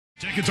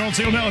Tickets on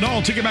sale now at all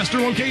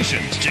Ticketmaster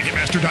locations.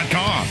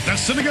 Ticketmaster.com, the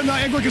Seneca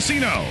Niagara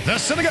Casino, the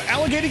Seneca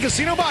Alligator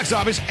Casino box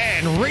office,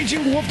 and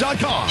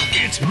RagingWolf.com.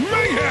 It's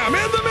Mayhem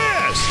in the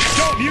Mist!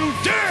 Don't you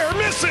dare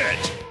miss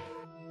it!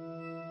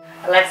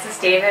 Alexis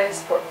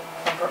Davis from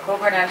Port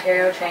Colborne,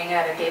 Ontario, training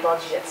out of Dayball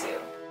Jiu-Jitsu.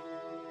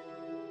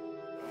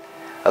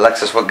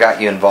 Alexis, what got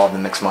you involved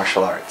in mixed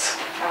martial arts?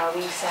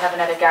 We used to have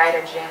another guy at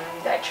our gym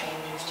that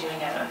trained who was doing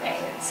MMA,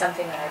 and it's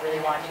something that I really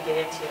wanted to get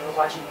into,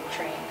 watching him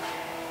train.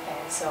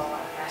 And so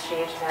Master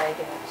Davis decided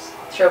to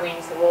throw me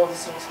into the wolves as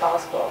soon as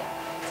possible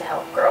to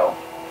help grow.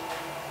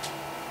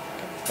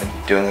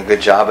 You're doing a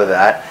good job of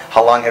that.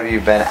 How long have you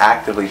been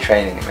actively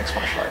training in mixed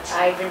martial arts?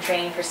 I've been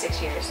training for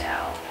 6 years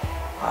now.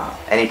 Wow.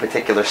 Any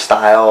particular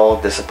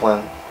style,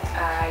 discipline?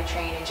 I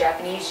train in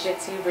Japanese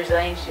Jiu-Jitsu,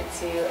 Brazilian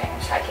Jiu-Jitsu,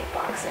 and Thai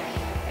kickboxing.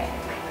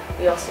 And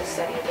we also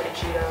study a bit of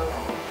judo.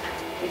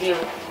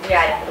 We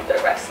add a little bit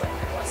of wrestling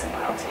once in a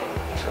while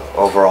too. So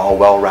overall,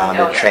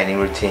 well-rounded yeah. training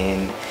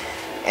routine.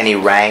 Any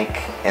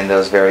rank in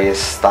those various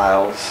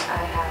styles?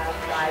 I have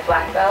my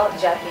black belt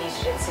in Japanese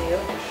Jiu-Jitsu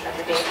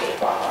under Dave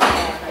Dayball,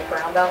 and my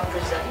brown belt in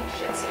Brazilian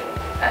Jiu-Jitsu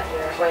under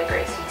Roy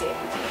Gracie Dave.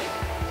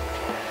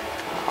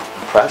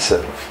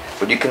 Impressive.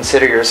 Would you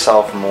consider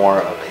yourself more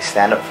of a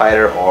stand-up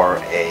fighter or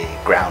a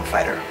ground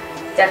fighter?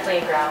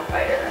 Definitely a ground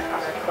fighter.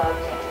 Our club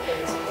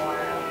is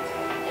more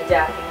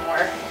adapting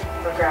more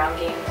for ground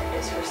game than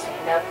just for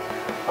stand-up,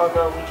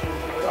 although we do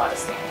a lot of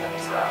stand-up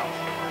as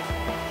well.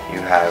 You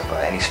have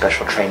any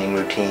special training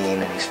routine,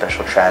 any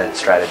special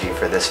strategy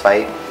for this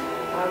fight?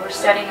 We're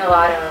studying a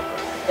lot of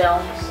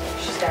films.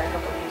 We should start a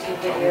couple of YouTube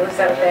videos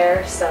out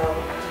there, so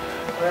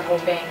we're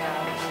hoping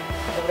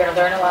that we're going to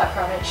learn a lot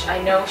from it.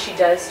 I know she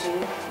does do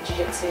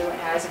jiu-jitsu and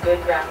has a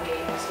good ground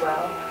game as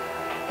well,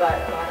 but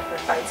a lot of her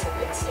fights have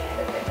been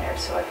stand-up in there,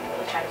 so I've been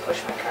really trying to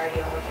push my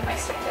cardio and look at my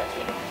stand-up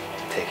game.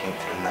 Taking it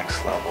to the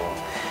next level.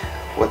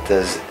 What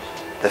does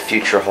the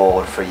future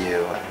hold for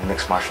you, and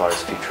mixed martial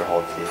arts future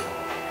hold for you?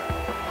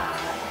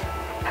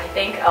 I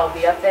think I'll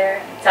be up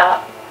there on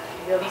top.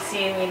 You'll be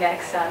seeing me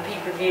next on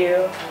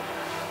pay-per-view,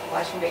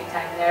 watching big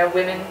time there.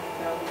 Women,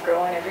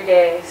 growing every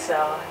day, so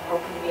I'm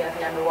hoping to be up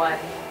 #1.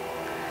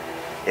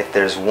 If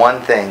there's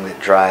one thing that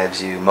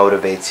drives you,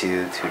 motivates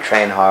you to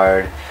train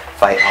hard,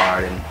 fight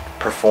hard, and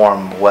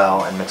perform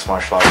well in mixed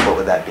martial arts, what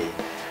would that be?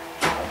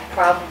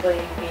 Probably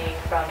being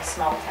from a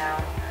small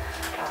town.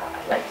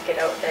 I'd like to get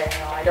out there.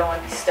 I don't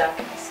want to be stuck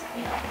in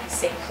the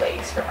same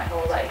place for my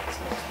whole life, as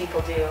most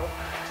people do.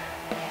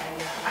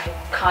 And I'm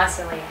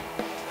constantly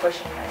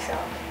pushing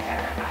myself in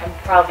there. I'm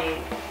probably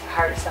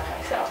hardest on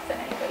myself than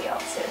anybody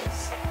else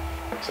is.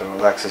 So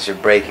Alexis, you're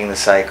breaking the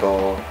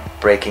cycle,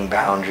 breaking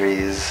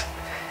boundaries.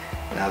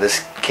 Now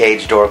this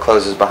cage door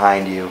closes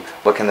behind you.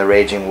 What can the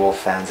Raging Wolf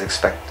fans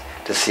expect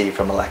to see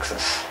from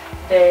Alexis?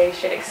 They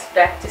should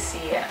expect to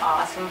see an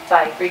awesome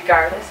fight,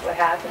 regardless of what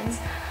happens.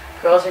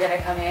 Girls are going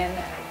to come in,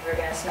 and we're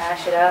going to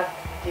smash it up,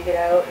 dig it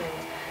out, and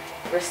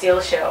we're steal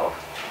the show.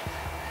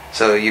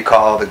 So you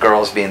call the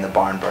girls being the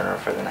barn burner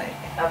for the night?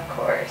 Of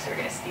course, we're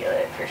going to steal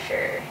it for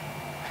sure.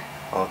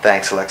 Well,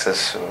 thanks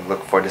Alexis. We'll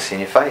look forward to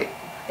seeing you fight.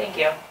 Thank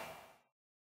you.